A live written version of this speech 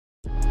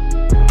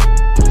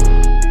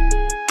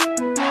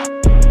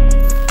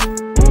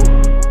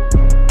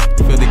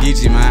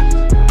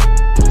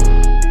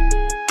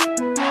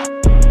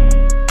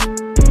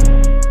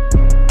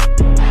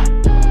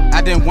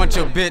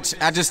bitch,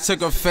 I just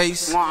took her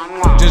face.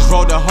 Just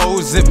rolled the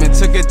whole zip and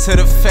took it to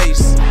the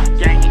face.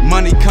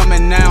 Money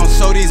coming now,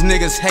 so these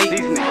niggas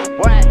hate.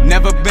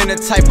 Never been the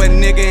type of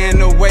nigga in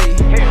the way.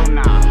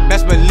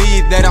 Best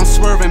believe that I'm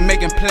swerving,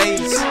 making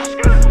plays.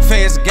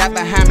 Feds got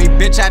behind me,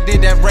 bitch, I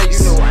did that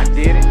race.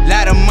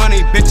 Lot of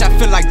money, bitch, I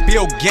feel like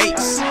Bill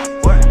Gates.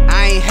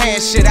 I ain't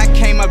had shit, I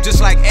came up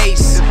just like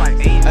Ace.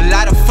 A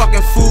lot of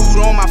fucking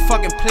food on my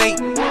fucking plate.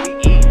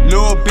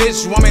 Little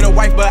bitch want me to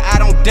wife, but I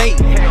don't date.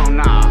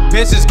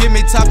 Bitches give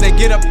me top, they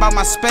get up out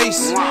my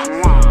space.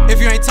 If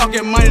you ain't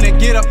talking money, then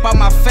get up out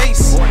my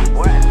face.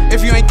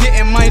 If you ain't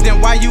getting money, then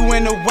why you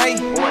in the way?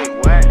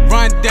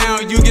 Run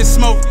down, you get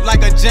smoked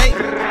like a J.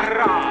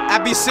 I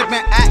be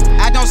sippin'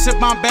 I don't sip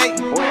my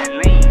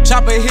bait.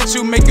 Chopper hit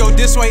you, make go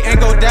this way and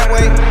go that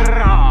way.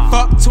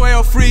 Fuck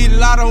 12, free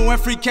lotto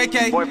and free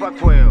KK.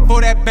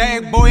 For that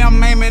bag, boy,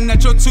 I'm aiming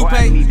at your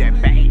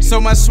toupee. So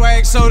much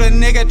swag, so the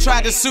nigga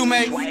tried to sue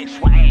me.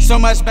 So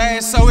much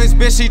bad, so his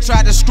bitch, she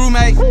tried to screw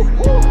me.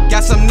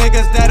 Got some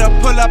niggas that'll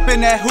pull up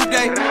in that hoop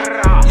day.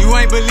 You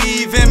ain't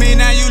believe in me,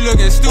 now you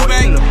looking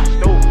stupid.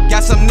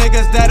 Got some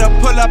niggas that'll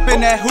pull up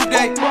in that hoop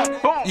day.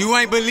 You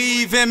ain't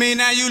believe in me,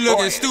 now you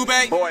looking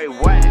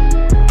stupid.